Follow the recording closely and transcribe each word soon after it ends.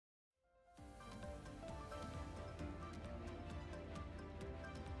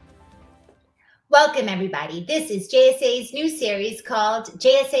Welcome, everybody. This is JSA's new series called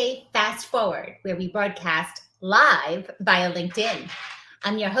JSA Fast Forward, where we broadcast live via LinkedIn.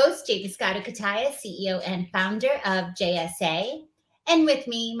 I'm your host, J.D. Kataya, CEO and founder of JSA. And with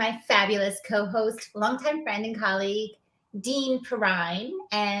me, my fabulous co-host, longtime friend and colleague, Dean Perrine,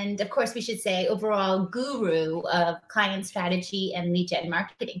 and of course, we should say overall guru of client strategy and lead gen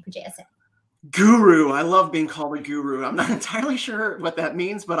marketing for JSA. Guru. I love being called a guru. I'm not entirely sure what that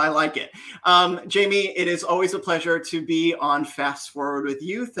means, but I like it. Jamie, it is always a pleasure to be on Fast Forward with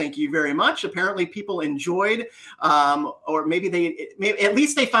you. Thank you very much. Apparently people enjoyed, or maybe at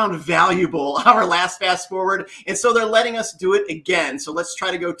least they found valuable our last Fast Forward. And so they're letting us do it again. So let's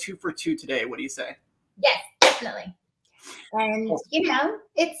try to go 2 for 2 today. What do you say? Yes, definitely. And, you know,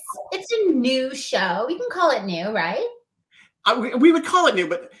 it's a new show. We can call it new, right? We would call it new,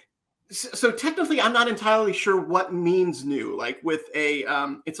 but so technically, I'm not entirely sure what means new. Like with a,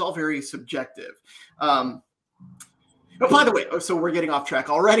 it's all very subjective. But by the way, so we're getting off track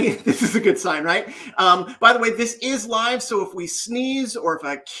already. This is a good sign, right? By the way, this is live. So if we sneeze or if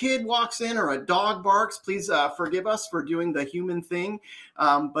a kid walks in or a dog barks, please forgive us for doing the human thing.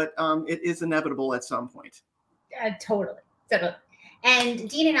 But it is inevitable at some point. Totally. And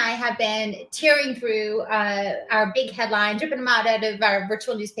Dean and I have been tearing through our big headlines, ripping them out of our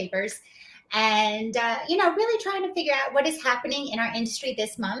virtual newspapers, and really trying to figure out what is happening in our industry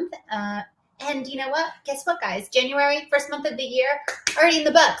this month. And you know what? Guess what, guys? January, first month of the year, already in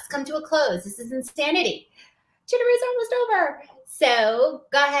the books. Come to a close. This is insanity. January's almost over. So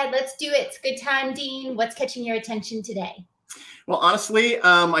go ahead, let's do it. It's a good time, Dean. What's catching your attention today? Well, honestly,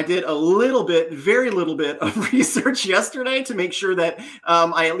 I did very little bit of research yesterday to make sure that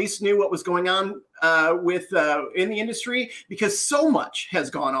I at least knew what was going on in the industry, because so much has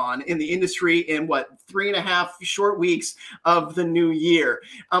gone on in the industry in 3.5 short weeks of the new year.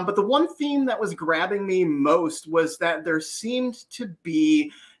 But the one theme that was grabbing me most was that there seemed to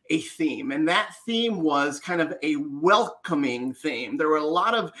be a theme, and that theme was kind of a welcoming theme. There were a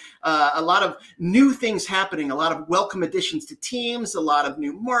lot of new things happening, a lot of welcome additions to teams, a lot of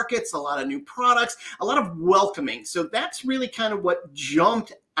new markets, a lot of new products, a lot of welcoming. So that's really kind of what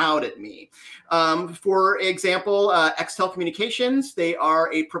jumped out at me. For example, Xtel Communications, they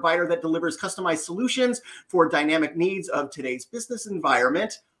are a provider that delivers customized solutions for dynamic needs of today's business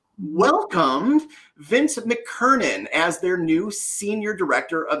environment. Welcomed Vince McKernan as their new Senior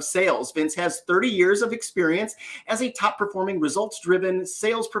Director of Sales. Vince has 30 years of experience as a top-performing, results-driven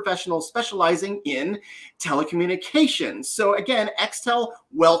sales professional specializing in telecommunications. So again, Xtel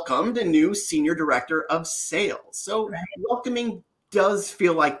welcomed a new Senior Director of Sales. So welcoming does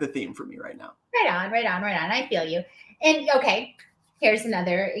feel like the theme for me right now. Right on. I feel you. And okay, here's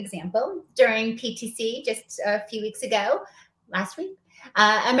another example. During PTC just a few weeks ago, last week,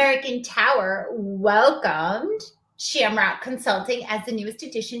 American Tower welcomed Shamrock Consulting as the newest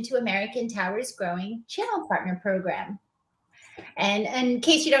addition to American Tower's growing channel partner program. And in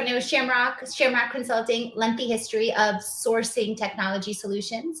case you don't know, Shamrock Consulting, lengthy history of sourcing technology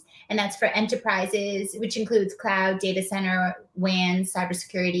solutions, and that's for enterprises, which includes cloud, data center, WAN,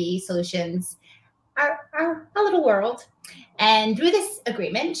 cybersecurity solutions, our little world. And through this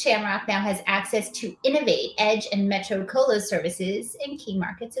agreement, Shamrock now has access to Innovate, Edge, and Metro Colo services in key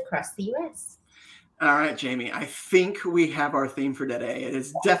markets across the U.S. All right, Jamie, I think we have our theme for today. It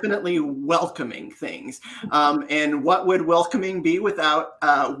is definitely welcoming things. And what would welcoming be without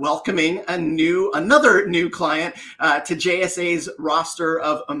welcoming another new client to JSA's roster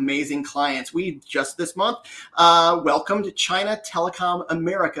of amazing clients? We just this month welcomed China Telecom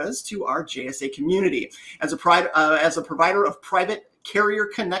Americas to our JSA community as a provider of private carrier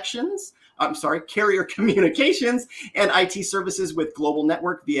communications and IT services with global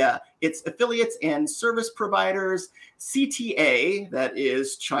network via its affiliates and service providers. CTA, that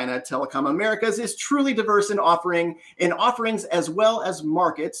is China Telecom Americas, is truly diverse in offerings as well as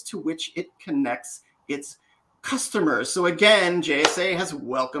markets to which it connects its customers. So again, JSA has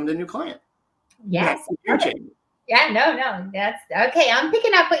welcomed a new client. Yes. Yeah, no, that's okay. I'm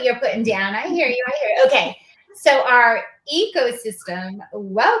picking up what you're putting down. I hear you. Okay. So our ecosystem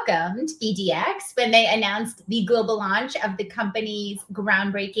welcomed BDX when they announced the global launch of the company's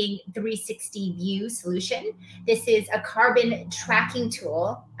groundbreaking 360 View solution. This is a carbon tracking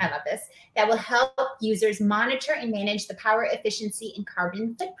tool, I love this, that will help users monitor and manage the power efficiency and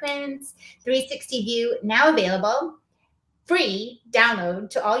carbon footprints. 360 View now available, free download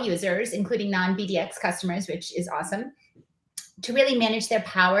to all users, including non-BDX customers, which is awesome, to really manage their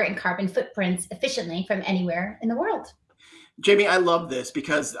power and carbon footprints efficiently from anywhere in the world. Jamie, I love this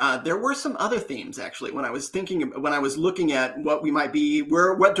because there were some other themes actually when I was looking at what we might be,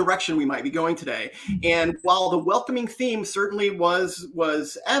 what direction we might be going today. And while the welcoming theme certainly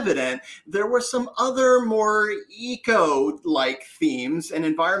was evident, there were some other more eco-like themes and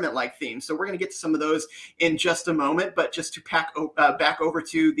environment-like themes. So we're going to get to some of those in just a moment. But just to back over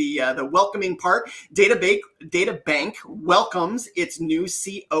to the welcoming part, DataBank welcomes its new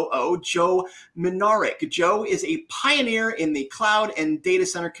COO, Joe Minaric. Joe is a pioneer in the cloud and data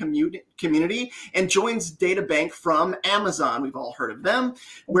center community and joins DataBank from Amazon. We've all heard of them.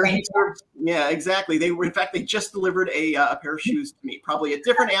 Yeah, exactly. In fact, they just delivered a pair of shoes to me, probably a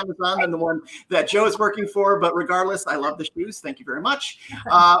different Amazon than the one that Joe is working for. But regardless, I love the shoes. Thank you very much.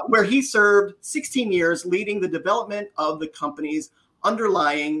 Where he served 16 years leading the development of the company's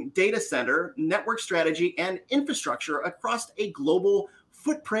underlying data center, network strategy, and infrastructure across a global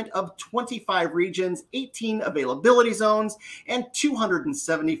footprint of 25 regions, 18 availability zones, and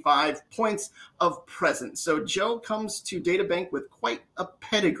 275 points of presence. So Joe comes to DataBank with quite a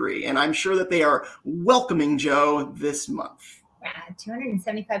pedigree, and I'm sure that they are welcoming Joe this month. Yeah,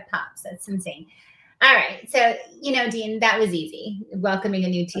 275 pops. That's insane. All right. So, Dean, that was easy. Welcoming a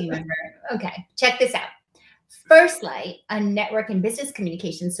new team member. Okay, check this out. First Light, a network and business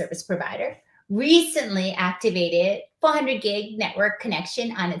communication service provider, recently activated 400 gig network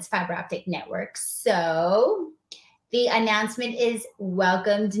connection on its fiber optic network. So the announcement is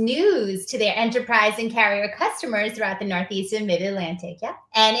welcomed news to their enterprise and carrier customers throughout the Northeast and Mid-Atlantic. Yeah.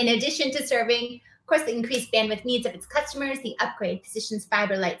 And in addition to serving, of course, the increased bandwidth needs of its customers, the upgrade positions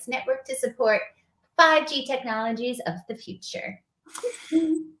Fiber Light's network to support 5G technologies of the future.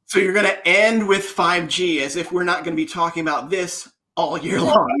 So you're going to end with 5G as if we're not going to be talking about this all year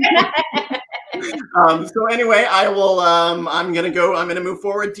long. So anyway, I'm going to move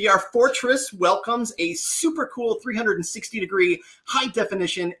forward. DR Fortress welcomes a super cool 360-degree high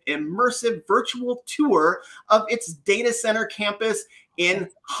definition immersive virtual tour of its data center campus in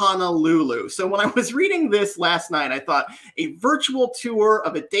Honolulu. So when I was reading this last night, I thought a virtual tour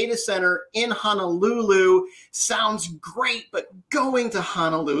of a data center in Honolulu sounds great, but going to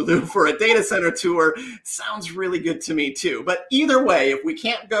Honolulu for a data center tour sounds really good to me too. But either way, if we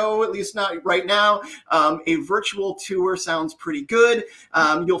can't go, at least not right now, a virtual tour sounds pretty good.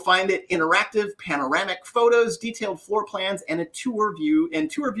 You'll find it interactive, panoramic photos, detailed floor plans, and tour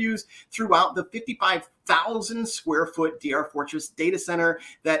views throughout the 55,000 square foot DR Fortress data center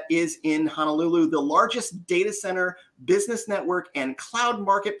that is in Honolulu, the largest data center, business network, and cloud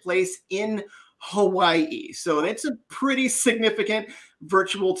marketplace in Hawaii. So it's a pretty significant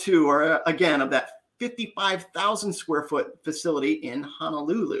virtual tour, again, of that 55,000 square foot facility in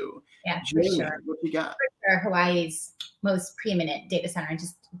Honolulu. Yeah, for sure. What you got? For sure, Hawaii's most preeminent data center.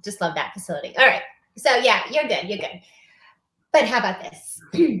 Just love that facility. All right. So yeah, you're good. You're good. But how about this?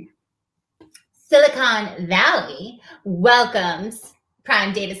 Silicon Valley welcomes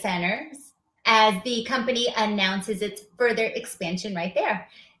Prime Data Centers as the company announces its further expansion right there.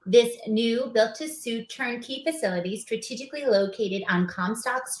 This new built-to-suit turnkey facility, strategically located on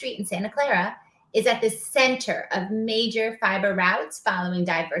Comstock Street in Santa Clara, is at the center of major fiber routes following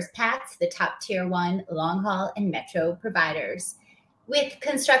diverse paths to the top tier 1 long-haul and metro providers. With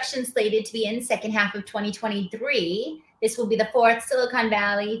construction slated to be in second half of 2023, this will be the 4th Silicon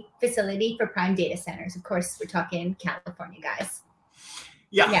Valley facility for Prime Data Centers. Of course, we're talking California, guys.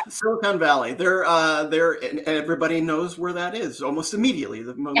 Yeah, Silicon Valley. They're and everybody knows where that is almost immediately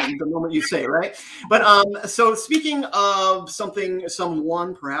the moment you say, right? But so speaking of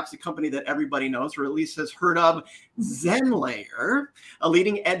someone, perhaps a company that everybody knows or at least has heard of, ZenLayer, a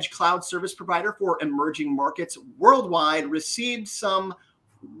leading edge cloud service provider for emerging markets worldwide, received some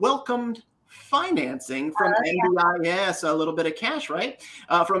welcomed financing from MDI. Yes, a little bit of cash, right?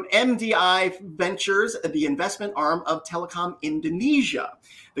 From MDI Ventures, the investment arm of Telecom Indonesia,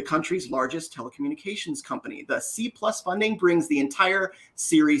 the country's largest telecommunications company. The C+ funding brings the entire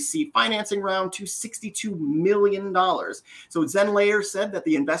Series C financing round to $62 million. So ZenLayer said that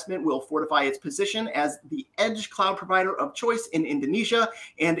the investment will fortify its position as the edge cloud provider of choice in Indonesia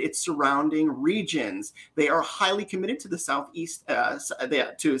and its surrounding regions. They are highly committed to the Southeast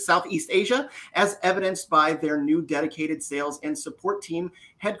Asia, as evidenced by their new dedicated sales and support team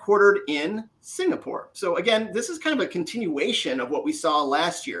headquartered in Singapore. So again, this is kind of a continuation of what we saw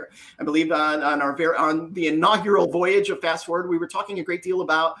last year. I believe on the inaugural voyage of Fast Forward, we were talking a great deal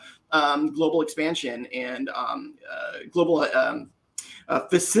about global expansion and global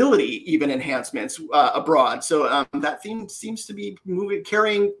facility even enhancements abroad. So that theme seems to be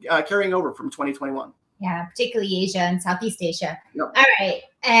carrying over from 2021. Yeah, particularly Asia and Southeast Asia. Yep. All right.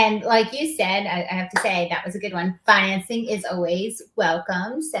 And like you said, I have to say that was a good one. Financing is always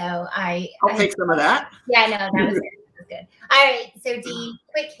welcome. So I'll take some of that. Yeah, no, that was good. That was good. All right, so Dean,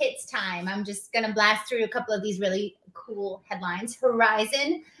 quick hits time. I'm just gonna blast through a couple of these really cool headlines.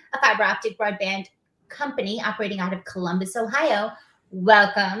 Horizon, a fiber optic broadband company operating out of Columbus, Ohio,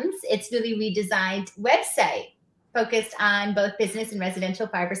 welcomes its newly redesigned website focused on both business and residential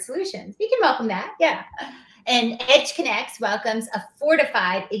fiber solutions. We can welcome that, yeah. And Edge Connects welcomes a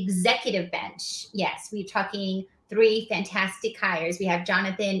fortified executive bench. Yes, we're talking 3 fantastic hires. We have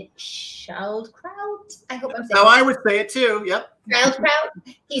Jonathan Schildkraut. I hope I'm saying How I would say it too. Yep.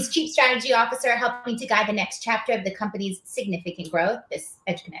 Schildkraut. He's Chief Strategy Officer, helping to guide the next chapter of the company's significant growth. This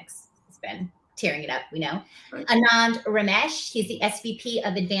Edge Connects has been tearing it up, we know. Right. Anand Ramesh, he's the SVP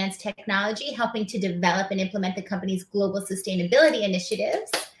of Advanced Technology, helping to develop and implement the company's global sustainability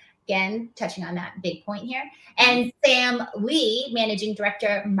initiatives. Again, touching on that big point here. And Sam Lee, Managing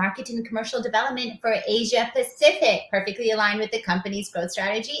Director, Marketing and Commercial Development for Asia Pacific, perfectly aligned with the company's growth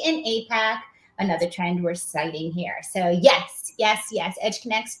strategy in APAC, another trend we're citing here. So yes, yes, yes, Edge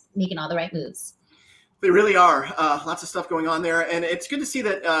Connects making all the right moves. They really are. Lots of stuff going on there. And it's good to see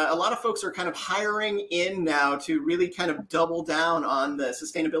that a lot of folks are kind of hiring in now to really kind of double down on the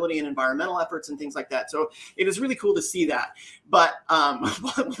sustainability and environmental efforts and things like that. So it is really cool to see that. But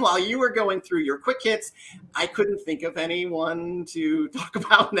while you were going through your quick hits, I couldn't think of anyone to talk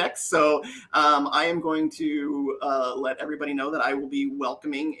about next. So I am going to let everybody know that I will be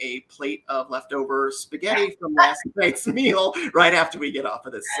welcoming a plate of leftover spaghetti from last night's meal right after we get off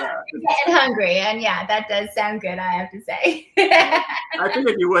of this. Getting hungry. And yeah, that does sound good, I have to say. I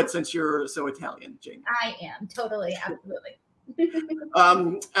figured you would, since you're so Italian, Jamie. I am totally, absolutely.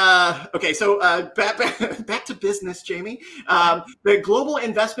 Okay, so back to business, Jamie. The global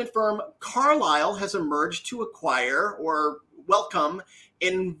investment firm Carlyle has emerged to acquire or welcome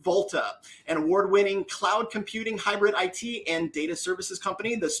Involta, an award-winning cloud computing, hybrid IT, and data services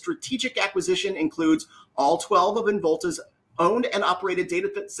company. The strategic acquisition includes all 12 of Involta's owned and operated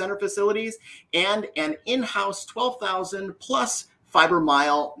data center facilities and an in-house 12,000 plus fiber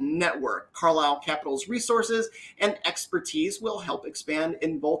mile network. Carlyle Capital's resources and expertise will help expand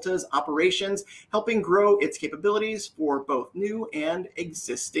Involta's operations, helping grow its capabilities for both new and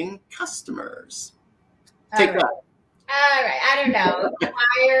existing customers. Take that. All right. I don't know.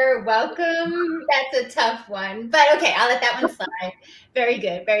 Acquire, welcome. That's a tough one. But okay, I'll let that one slide. Very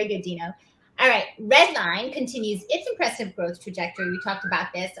good. Very good, Dino. All right, Redline continues its impressive growth trajectory. We talked about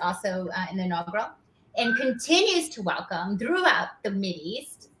this also in the inaugural, and continues to welcome throughout the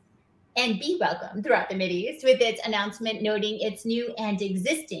Mideast and be welcomed throughout the Mideast with its announcement noting its new and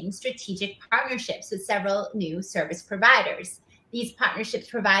existing strategic partnerships with several new service providers. These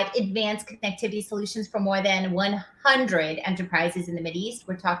partnerships provide advanced connectivity solutions for more than 100 enterprises in the Mideast.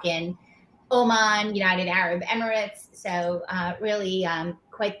 We're talking Oman, United Arab Emirates. So really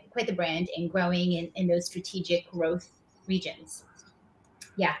quite the brand and growing in those strategic growth regions.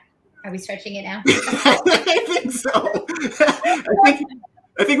 Yeah. Are we stretching it now? I think so.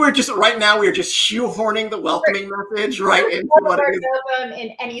 I think we're just right now we're just shoehorning the welcoming message right into what it is. Welcome in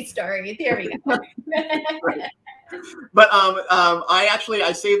any story. There we go. Right. But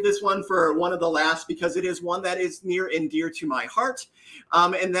I saved this one for one of the last because it is one that is near and dear to my heart.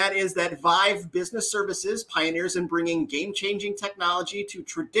 And that is that Vive Business Services, pioneers in bringing game-changing technology to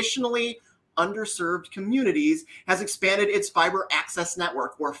traditionally underserved communities, has expanded its fiber access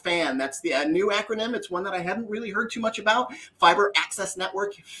network, or FAN. That's the new acronym. It's one that I hadn't really heard too much about. Fiber Access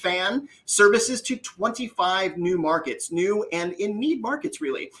Network, FAN, services to 25 new markets, new and in need markets,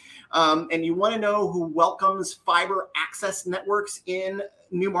 really. And you want to know who welcomes fiber access networks in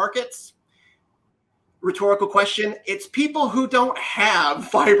new markets? Rhetorical question. It's people who don't have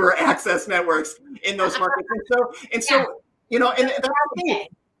fiber access networks in those markets. And so, you know, and that's the thing.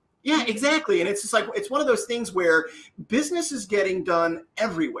 Yeah, exactly. And it's just like, it's one of those things where business is getting done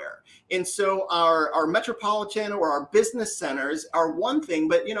everywhere. And so our metropolitan or our business centers are one thing,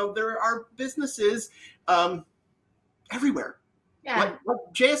 but, you know, there are businesses everywhere. Yeah. Like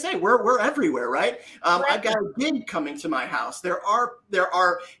JSA, we're everywhere, right? I've got a gig coming to my house. There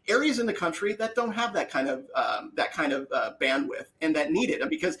are areas in the country that don't have that kind of bandwidth and that need it,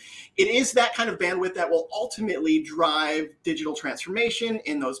 because it is that kind of bandwidth that will ultimately drive digital transformation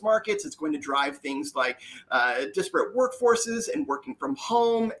in those markets. It's going to drive things like disparate workforces and working from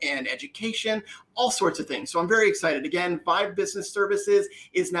home and education, all sorts of things. So I'm very excited. Again, Vive Business Services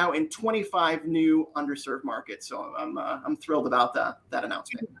is now in 25 new underserved markets. So I'm thrilled about that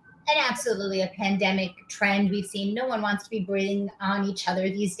announcement. And absolutely a pandemic trend we've seen. No one wants to be breathing on each other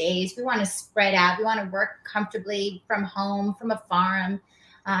these days. We want to spread out. We want to work comfortably from home, from a farm.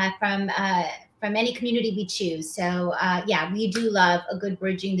 from any community we choose. So yeah, we do love a good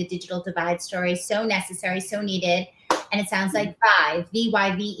bridging the digital divide story. So necessary, so needed. And it sounds like Vive,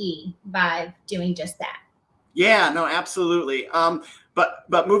 VYVE, Vive doing just that. Yeah, no, absolutely.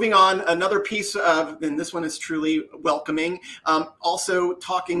 But moving on, another piece of, and this one is truly welcoming, also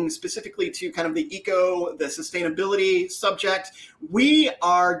talking specifically to kind of the the sustainability subject, we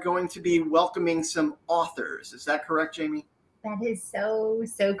are going to be welcoming some authors. Is that correct, Jamie? That is so,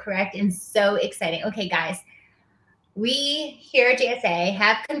 so correct and so exciting. Okay, guys, we here at JSA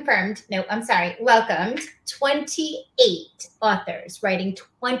have confirmed, no, I'm sorry, welcomed 28 authors writing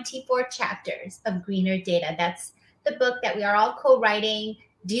 24 chapters of Greener Data. That's the book that we are all co-writing,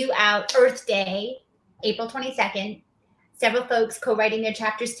 due out Earth Day, April 22nd. Several folks co-writing their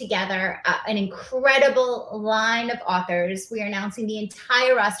chapters together, an incredible line of authors. We are announcing the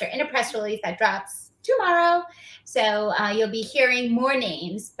entire roster in a press release that drops tomorrow. So you'll be hearing more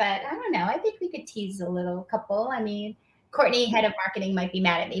names, but I don't know. I think we could tease a little couple. I mean, Courtney, head of marketing, might be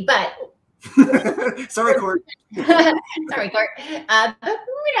mad at me, but sorry, Court. Sorry, Court. But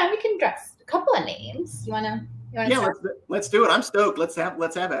we can dress a couple of names. You wanna? Yeah, let's do it. I'm stoked. Let's have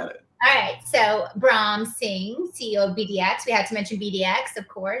at it. All right. So Brahm Singh, CEO of BDX. We had to mention BDX, of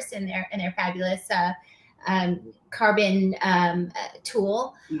course, in their fabulous carbon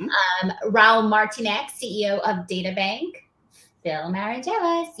tool. Raul Martinez, CEO of DataBank. Phil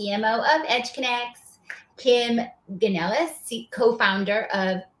Marangella, CMO of EdgeConnects. Kim Ganelis, co-founder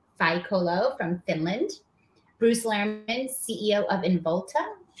of Ficolo from Finland. Bruce Lehrman, CEO of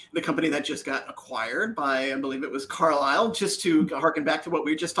Involta. The company that just got acquired by, I believe it was Carlyle, just to harken back to what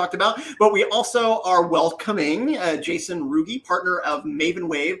we just talked about. But we also are welcoming Jason Ruge, partner of Maven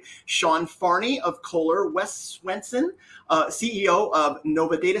Wave, Sean Farney of Kohler, Wes Swenson, CEO of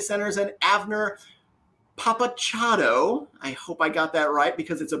Nova Data Centers, and Avner Papachado, I hope I got that right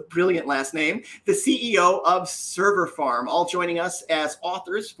because it's a brilliant last name, the CEO of Server Farm, all joining us as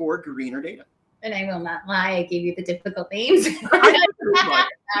authors for Greener Data. And I will not lie, I gave you the difficult names.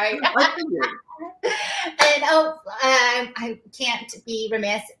 Sorry. And I can't be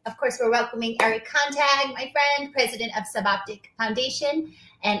remiss. Of course, we're welcoming Eric Contag, my friend, president of Suboptic Foundation.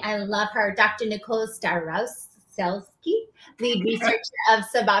 And I love her, Dr. Nicole Starowski, lead researcher of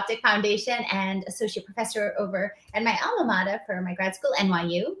Suboptic Foundation and associate professor over at my alma mater for my grad school,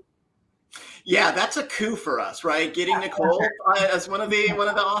 NYU. Yeah, that's a coup for us, right? Getting Nicole as one of the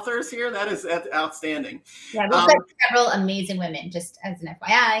authors here, that's outstanding. Yeah, we've got several amazing women, just as an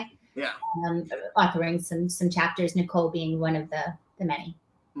FYI. Yeah, authoring some chapters. Nicole being one of the many.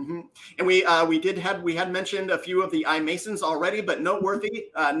 And we had mentioned a few of the iMasons already, but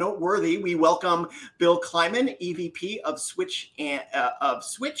noteworthy, we welcome Bill Kleiman, EVP of Switch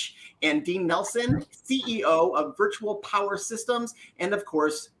and Dean Nelson, CEO of Virtual Power Systems, and of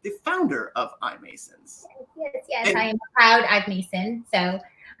course the founder of iMasons. Yes, and I am a proud iMason. So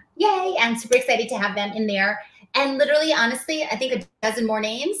yay, I'm super excited to have them in there. And literally, honestly, I think a dozen more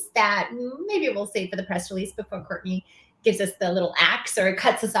names that maybe we'll save for the press release before Courtney gives us the little axe or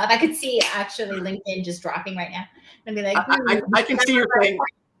cuts us off. I could see actually LinkedIn just dropping right now. And be like, I can see your thing.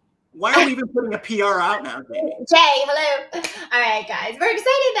 Why are we even putting a PR out now, Jamie? Jay, hello. All right, guys. We're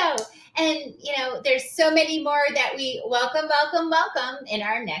excited though. And there's so many more that we welcome in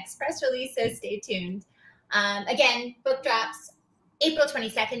our next press release. So stay tuned. Again, book drops April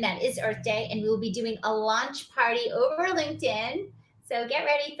 22nd. That is Earth Day. And we will be doing a launch party over LinkedIn. So get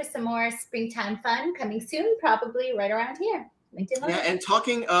ready for some more springtime fun coming soon, probably right around here. LinkedIn Live. Yeah, and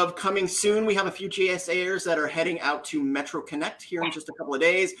talking of coming soon, we have a few JSAers that are heading out to Metro Connect here in just a couple of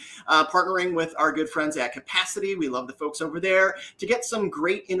days, partnering with our good friends at Capacity. We love the folks over there to get some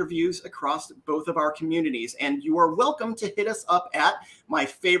great interviews across both of our communities. And you are welcome to hit us up at my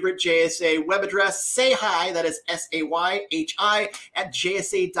favorite JSA web address, Say Hi, that is SAYHI at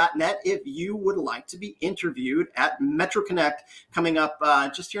jsa.net if you would like to be interviewed at Metro Connect coming up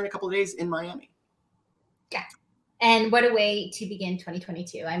just here in a couple of days in Miami. Yeah. And what a way to begin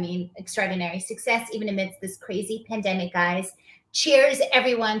 2022. I mean, extraordinary success, even amidst this crazy pandemic, guys. Cheers,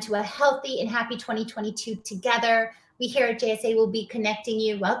 everyone, to a healthy and happy 2022 together. We here at JSA will be connecting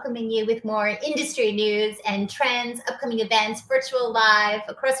you, welcoming you with more industry news and trends, upcoming events, virtual live,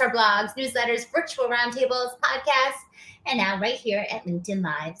 across our blogs, newsletters, virtual roundtables, podcasts, and now right here at LinkedIn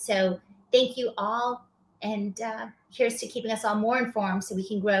Live. So thank you all. And here's to keeping us all more informed so we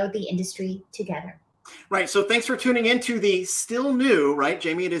can grow the industry together. Right. So thanks for tuning in to the still new, right,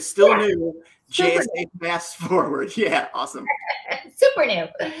 Jamie? It is still new JSA Fast Forward. Yeah. Awesome. Super new.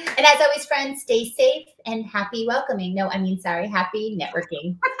 And as always, friends, stay safe and happy welcoming. No, I mean, sorry, happy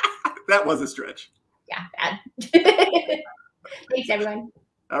networking. That was a stretch. Yeah, bad. Thanks, everyone.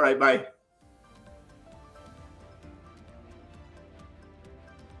 All right, bye.